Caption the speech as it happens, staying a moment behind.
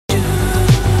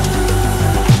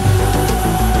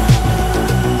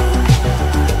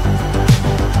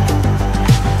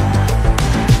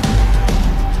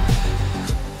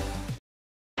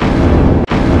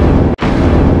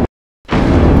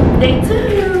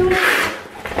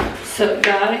What's up,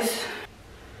 guys?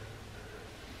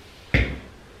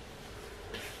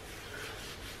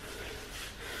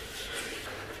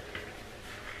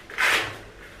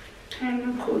 Kind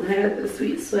of cool. I had the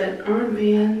Sweet Sweat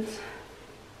armbands.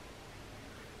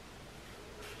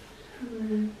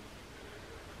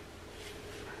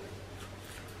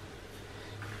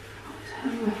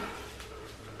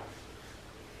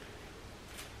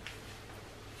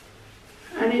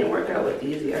 I didn't work out with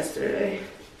these yesterday,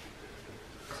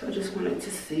 so I just wanted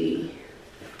to see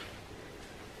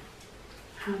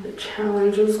how the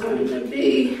challenge was going to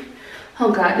be.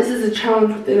 Oh God, this is a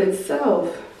challenge within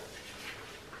itself.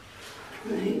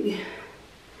 Like,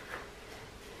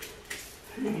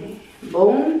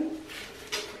 boom,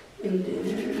 and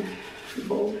then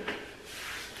boom.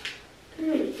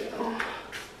 There we go.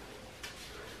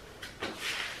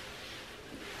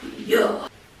 Yeah.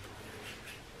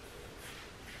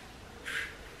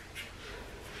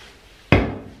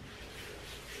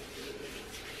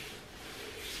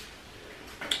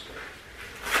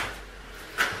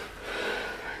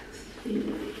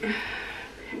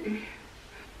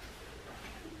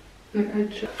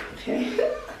 Okay.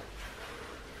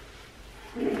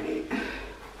 Alright.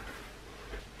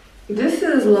 This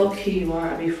is low-key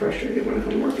why I be frustrated when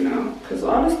I'm working out. Because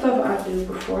all the stuff I do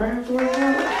before I have to work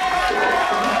out,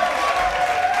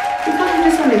 because I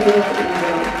just want to get it for the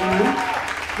result, you know?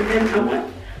 But then I want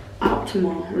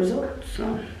optimal results,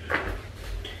 so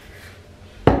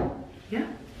yeah.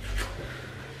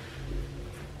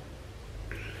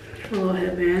 A little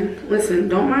headband. Listen,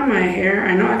 don't mind my hair.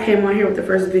 I know I came on here with the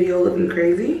first video looking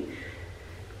crazy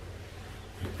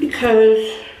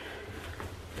because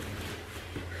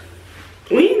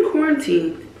we in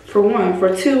quarantine, for one.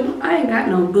 For two, I ain't got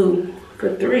no boo.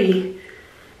 For three,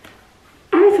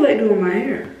 I don't feel like doing my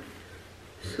hair.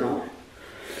 So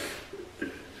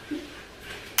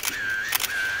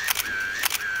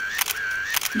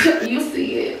you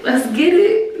see it. Let's get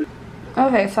it.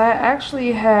 Okay, so I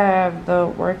actually have the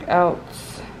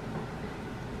workouts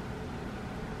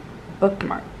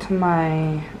bookmarked to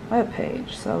my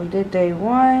webpage. So we did day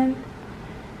 1.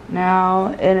 Now,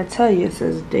 and I tell you, it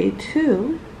says day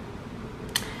 2.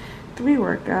 3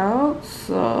 workouts.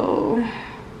 So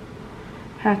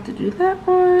have to do that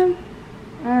one.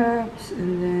 Abs,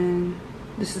 and then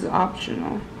this is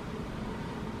optional.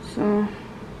 So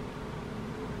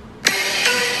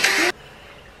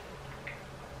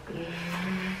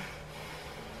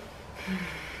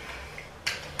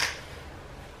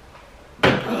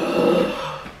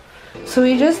so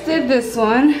we just did this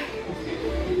one.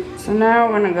 So now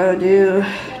we're gonna go do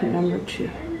number 2.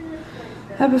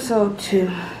 Episode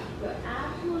 2.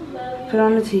 Put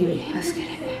on the TV. Let's get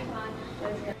it.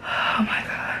 Oh my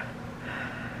God.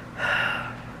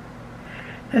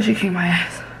 That should kick my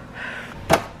ass.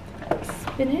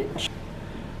 Spinach.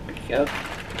 There we go.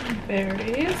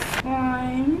 Berries.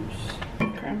 Limes.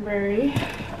 Cranberry.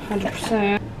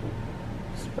 100%.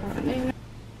 Sprouting.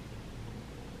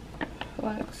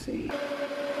 Flaxseed.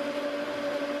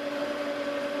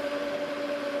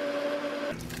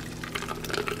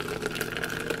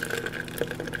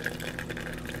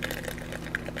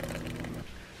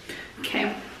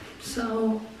 Okay,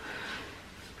 so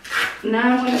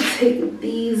now I'm gonna take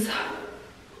these.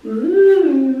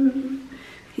 Ooh,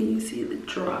 can you see the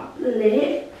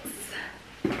droplets?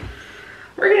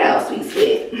 Work it out, sweet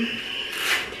sweet.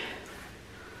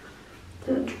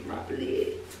 The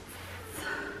droplets.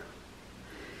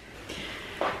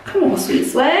 Come on, sweet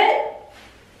sweat.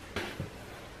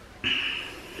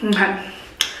 Okay,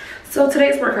 so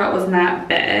today's workout was not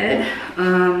bad.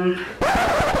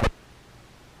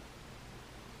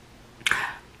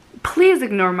 Please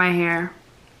ignore my hair.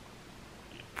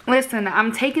 Listen,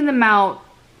 I'm taking them out.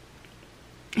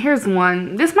 Here's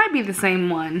one. This might be the same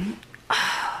one.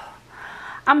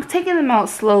 I'm taking them out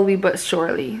slowly but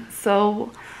surely.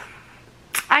 So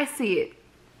I see it.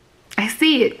 I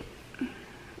see it.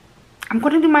 I'm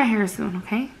going to do my hair soon,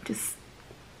 okay? Just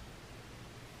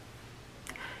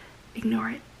ignore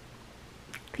it.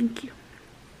 Thank you.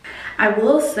 I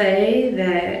will say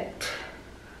that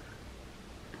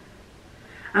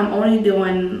I'm only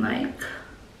doing like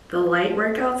the light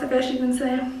workouts, I guess you can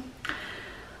say.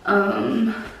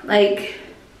 Like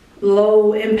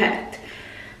low impact.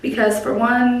 Because for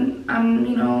one, I'm,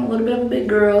 you know, a little bit of a big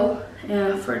girl.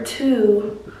 And for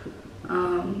two,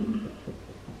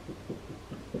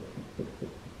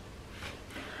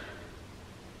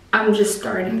 I'm just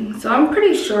starting. So I'm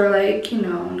pretty sure, like, you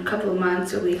know, in a couple of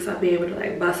months or weeks, I'll be able to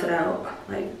like bust it out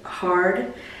like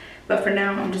hard. But for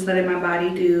now, I'm just letting my body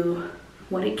do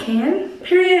what it can,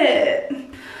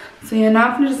 period. So yeah, now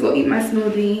I'm gonna just go eat my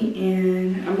smoothie,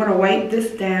 and I'm gonna wipe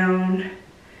this down.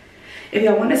 If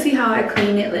y'all want to see how I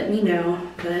clean it, let me know.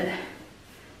 But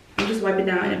I'll just wipe it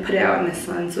down and put it out in the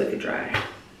sun so it could dry.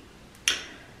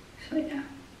 So yeah.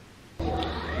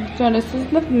 So this is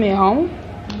the meal.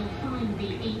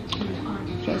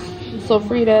 Just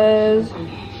sofritas,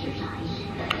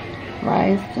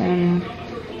 rice, and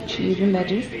cheese and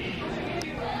veggies.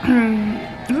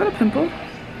 Is that a pimple?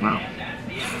 Wow.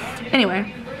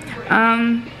 Anyway,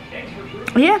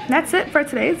 yeah, that's it for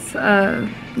today's,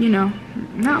 you know,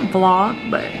 not vlog,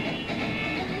 but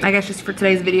I guess just for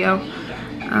today's video.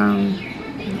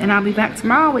 And I'll be back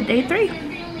tomorrow with day 3.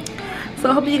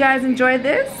 So I hope you guys enjoyed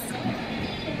this.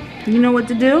 You know what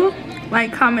to do.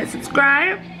 Like, comment,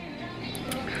 subscribe.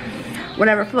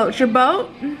 Whatever floats your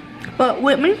boat. But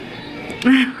with me.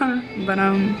 But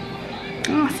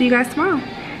I'll see you guys tomorrow.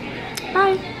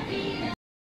 Bye.